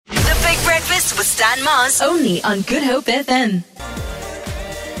Breakfast with Stan Mars. Only on Good Hope FM.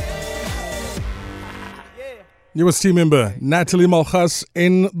 Newest team member, Natalie Malchas,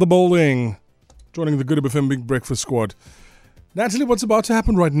 in the building, joining the Good Hope FM Big Breakfast squad. Natalie, what's about to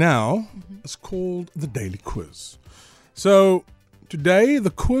happen right now is called the Daily Quiz. So, today, the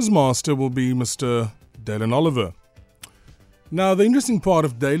quiz master will be Mr. Dalen Oliver. Now, the interesting part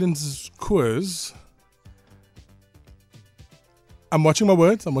of Dalen's quiz... I'm watching my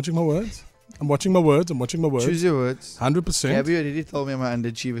words. Choose your words. 100%. Gabby already told me I'm an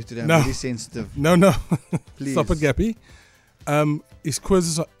underachiever today. I'm No. very sensitive. No. Please. Stop it, Gappy. His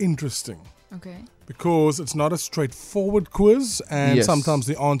quizzes are interesting. Okay. Because it's not a straightforward quiz, and Yes. sometimes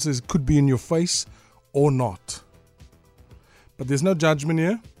the answers could be in your face or not. But there's no judgment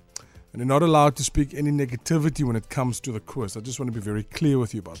here, and you're not allowed to speak any negativity when it comes to the quiz. I just want to be very clear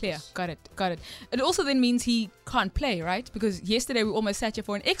with you about Clear. this. Got it. It also then means he can't play, right? Because yesterday we almost sat here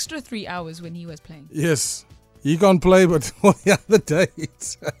for an extra 3 hours when he was playing. Yes, he can't play, but all the other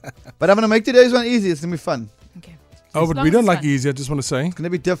days. But I'm going to make today's one easy. It's going to be fun. Okay. Oh, As but long we as don't it's like fun. easy, I just want to say. It's going to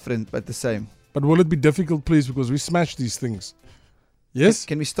be different, but the same. But will it be difficult, please? Because we smash these things. Yes?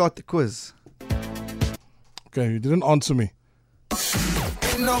 Can we start the quiz? Okay, you didn't answer me.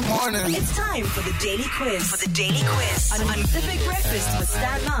 It's time for the Daily Quiz. On the Big Breakfast with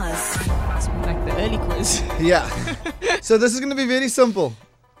Stan Mars. Like the early quiz. Yeah. So this is going to be very simple.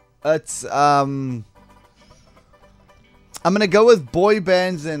 It's I'm going to go with boy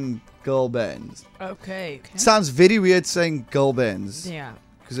bands and girl bands. Okay. Sounds very weird saying girl bands. Yeah.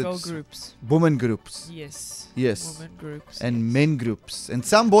 Because Girl it's groups. women groups. Yes. Yes. Women groups. And yes. men groups. And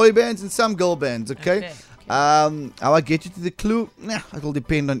some boy bands and some girl bands, okay? How I get you to the clue? Nah, it will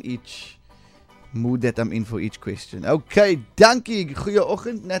depend on each mood that I'm in for each question. Okay, dankie.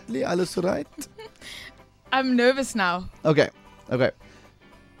 Goeieoggend, Natalie. Alles right? I'm nervous now. Okay.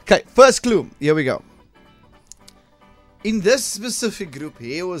 First clue. Here we go. In this specific group,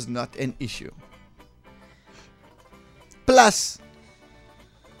 hair was not an issue. Plus,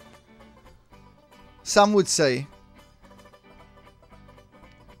 some would say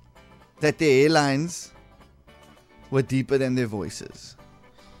that their hairlines were deeper than their voices.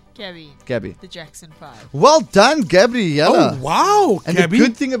 Gabby. The Jackson 5. Well done, Gabriella. Oh, wow, And Gabby. the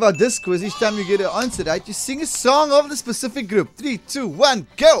good thing about this quiz, each time you get an answer right, you sing a song of the specific group. 3, 2, 1,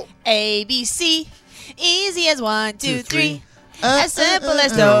 go. A, B, C. Easy as 1, 2, 3. As simple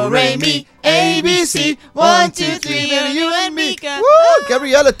as do, re, mi. A, B, C. 1, 2, 3. Baby, you and me. Woo!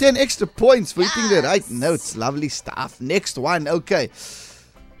 Gabriella, 10 extra points for hitting the right notes. Lovely stuff. Next one. Okay.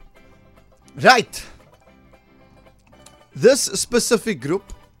 Right. This specific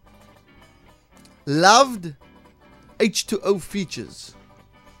group loved H2O features.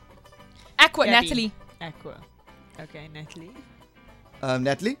 Aqua, Gabby. Natalie. Aqua. Okay, Natalie.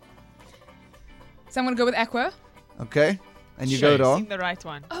 Natalie? So I'm going to go with Aqua. Okay. And you Shay. go wrong. Sing the right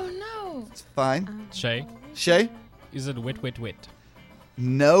one. Oh, no. It's fine. Shay, Shay? is it wet, wet, wet?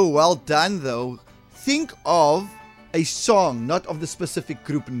 No, well done though. Think of a song, not of the specific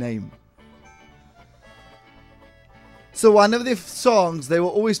group name. So one of their songs, they were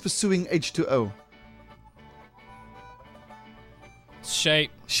always pursuing H2O. Shay,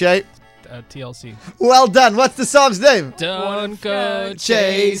 Shay? TLC. Well done. What's the song's name? Don't go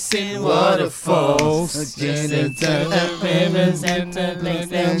Chasing waterfalls.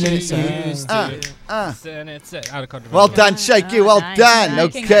 Well done, Shaky. Well done.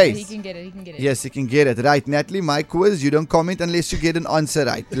 He can get it. He Okay. can get it. Yes, you can get it. Right, Natalie, my quiz. You don't comment unless you get an answer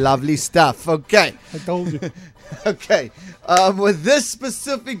right. Lovely stuff. Okay. I told you. Okay. With this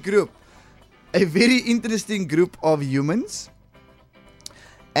specific group, a very interesting group of humans.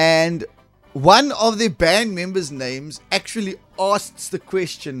 And one of the band members' names actually asks the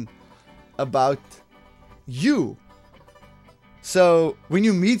question about you. So when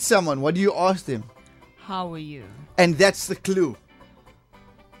you meet someone, what do you ask them? How are you? And that's the clue.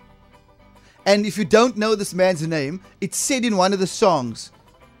 And if you don't know this man's name, it's said in one of the songs.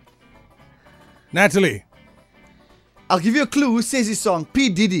 Natalie. I'll give you a clue. Who says his song? P.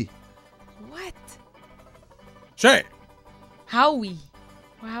 Diddy. What? Shay. Howie.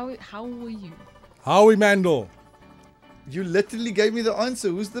 How were you? Howie Mandel. You literally gave me the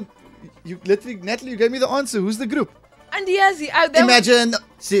answer. Natalie, you gave me the answer. Who's the group? And yes, Imagine,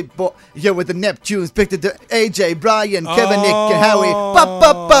 yeah, with the Neptunes, picked the AJ, Brian, Kevin, Nick, and Howie.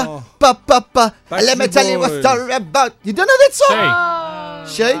 Let me Backstreet tell you what Boys. story about. You don't know that song?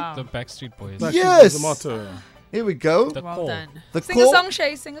 Shay. Shay? The Backstreet Boys. That Yes. is the motto. Here we go. The Well call. done. The Sing a call. song,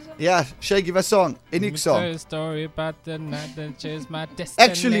 Shay. Sing a song. Yeah, Shay, give a song. Any Let me song. tell you a story about the night that chose my destiny.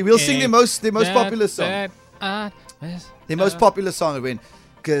 Actually, we'll sing the most popular song. Yes. The most popular song, Edwin.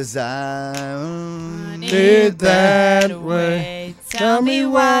 'Cause I Did that way. Tell me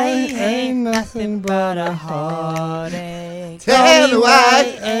why ain't nothing but a heartache. Tell me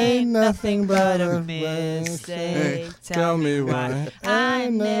why ain't nothing but a mistake. Tell me why I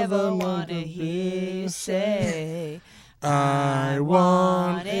never wanna hear you say I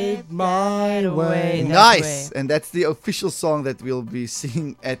want it my way. Nice. And that's the official song that we'll be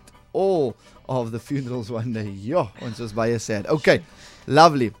singing at all of the funerals one day. Yo, ons was baie sad. Okay,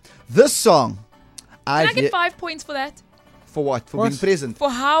 lovely. This song, Can I get 5 points for that? for what? For What? being present. For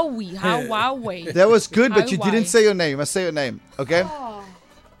how way. That was good, but How you why? didn't say your name. I say your name, okay?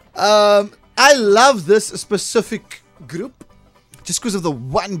 I love this specific group just because of the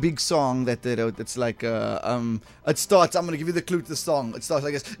one big song that they wrote. It's like it starts. I'm gonna give you the clue to the song. It starts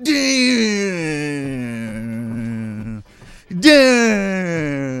like this.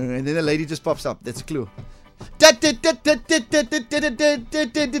 And then a lady just pops up. That's a clue.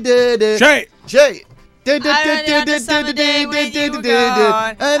 Shay! Shay.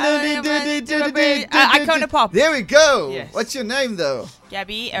 Icona Pop. There we go. Yes. What's your name though?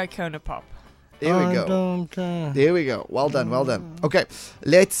 Gabby Icona Pop. There we I go. don't care. There we go. Well done, well done. Okay,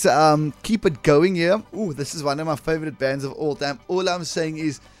 let's keep it going here. Ooh, this is one of my favorite bands of all time. All I'm saying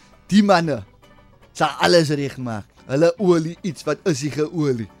is, die manne sal alles regmaak. Hulle olie iets wat is die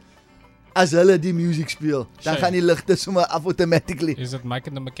geolie. As hulle die music speel, dan Shay. gaan die ligte sommer af automatically. Is it Mike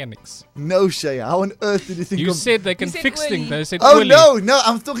and the Mechanics? No, Shay. How on earth did you think You of... said they can said fix Willy. things. They said Oh, Willy. no,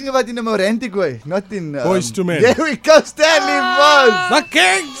 I'm talking about in a romantic way, not in... Boys to Men. There we go, Stanley Moss. The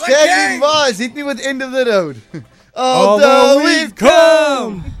king! The Stanley king! Moss, hit me with end of the road. Although we've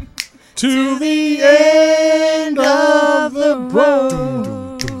come to the end of the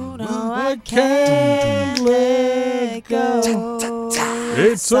road, I can't let go.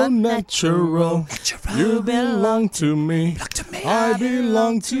 It's so natural. You belong to me. I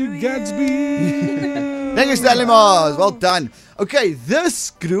belong to Gatsby. Thank you, Stanley Moss. Well done. Okay,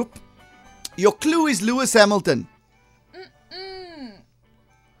 this group, your clue is Lewis Hamilton.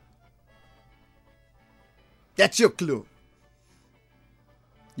 That's your clue.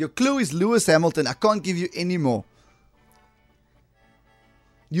 Your clue is Lewis Hamilton. I can't give you any more.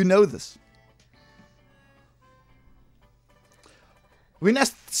 You know this. When I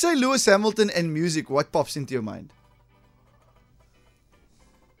say Lewis Hamilton and music, what pops into your mind?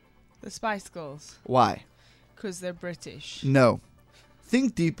 The Spice Girls. Why? Because they're British. No.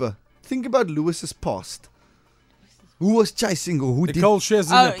 Think deeper. Think about Lewis's past. Who was chasing or who did? Nicole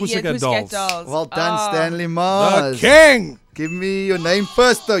Scherzinger and the Pussycat Dolls. Well done, Stanley The Moss. king! Give me your name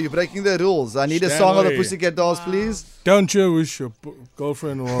first, though. You're breaking the rules. I need a song of the Stanley. Pussycat Dolls, please. Don't you wish your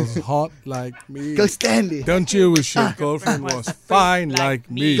girlfriend was hot like me? Go, Stanley. Don't you wish your girlfriend was fine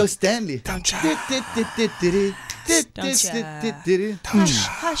like me? Go, Stanley. Don't ya? Hush,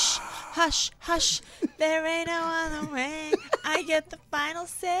 hush, hush, hush. There ain't no other way. I get the final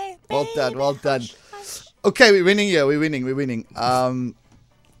say. Well done, well done. Hush. Okay, we're winning here. We're winning.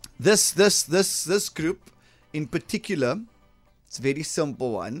 This group in particular, it's a very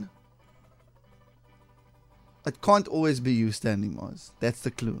simple one. It can't always be you, Stanley Moss. That's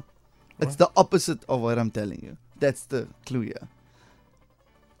the clue. It's the opposite of what I'm telling you. That's the clue here.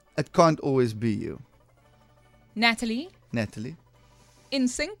 It can't always be you, Natalie, Natalie. in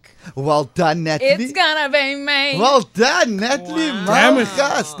sync. Well done, Natalie. It's gonna be me. Well done, Natalie. Wow. Damn My it.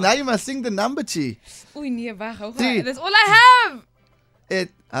 gosh. Now you must sing the number, Chi. Oei, nee, wag, hou Three. gaan. That's all I have.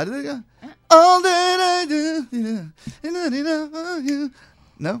 How did it go? All that I do, you.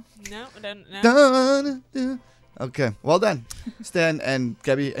 No? No. Okay, well done. Stan and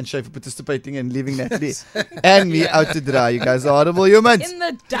Gabby and Shay for participating and leaving Natalie and me out to dry. You guys are horrible humans. In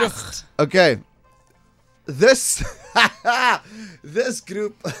the dust. Okay. This this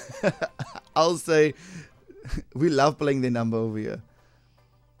group, I'll say, we love playing their number over here.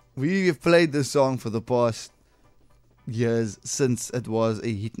 We have played this song for the past years since it was a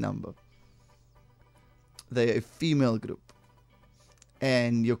hit number. They're a female group.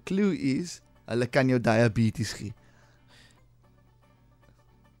 And your clue is, hulle kan jou diabetes gee.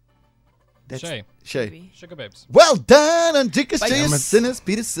 That's Shay. Shay. Sugar Babes. Well done, and Jika Bye. Shay Damn it. is sinners,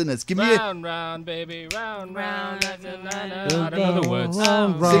 Peter sinners. Give me a Round, round, baby, round, round. Round, I don't know the words.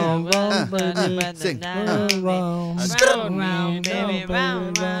 Sing. Round, baby,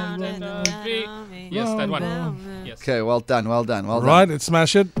 round, round, Yes, that one. Yes. Okay, well done, well done, well Right, done. let's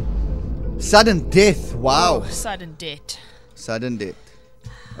smash it. Sudden death. Wow. Sudden death. Sudden death.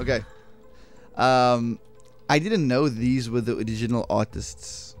 Okay. I didn't know these were the original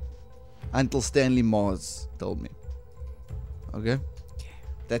artists until Stanley Moss told me. Okay?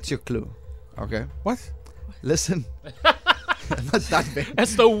 That's your clue. Okay? What? Listen. Not that bad.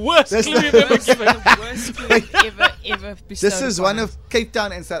 That's the worst That's clue the you've ever given. Worst clue ever bestowed This is upon one us. of Cape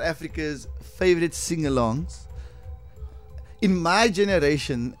Town and South Africa's favorite sing-alongs. In my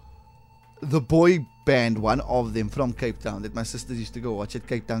generation, the boy band, one of them from Cape Town, that my sisters used to go watch at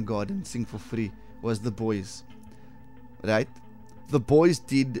Cape Town Garden, sing for free, was the Boys. Right? The Boys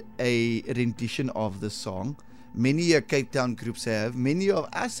did a rendition of the song. Many Cape Town groups have, many of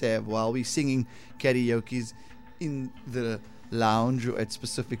us have, while we're singing karaoke's in the lounge or at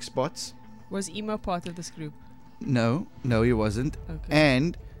specific spots. Was emo part of this group? No, he wasn't. Okay.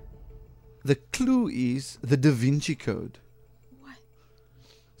 And the clue is the Da Vinci Code. What?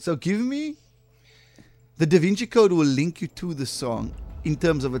 So give me... The Da Vinci Code will link you to the song in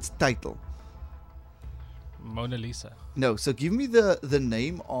terms of its title. Mona Lisa. No, so give me the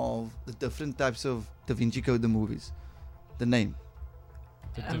name of the different types of Da Vinci Code, the movies. The name.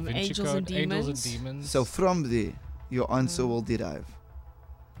 The Da Vinci Angels Code, and Angels and Demons. Demons. So from there, your answer will derive.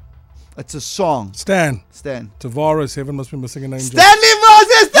 It's a song. Stan. Stan. Tavares, Heaven Must Be Missing an Angel. Stanley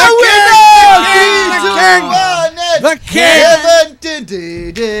Moses, the winner! The king!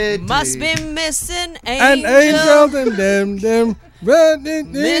 Must be missing An angel. angel, them.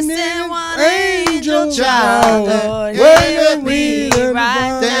 Missing one angel child. child. When we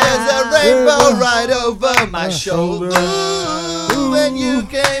ride There's a down. rainbow right over my shoulder. Ooh, when you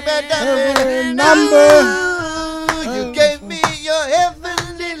came and done number, you gave me your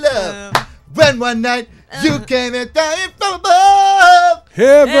heavenly love. When one night you came and died from above.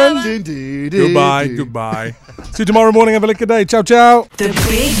 Heaven. Goodbye. See you tomorrow morning. Have a liquor day. Ciao, ciao. The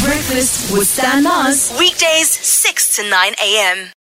Big Breakfast with Stan Mars. Weekdays 6 to 9 a.m.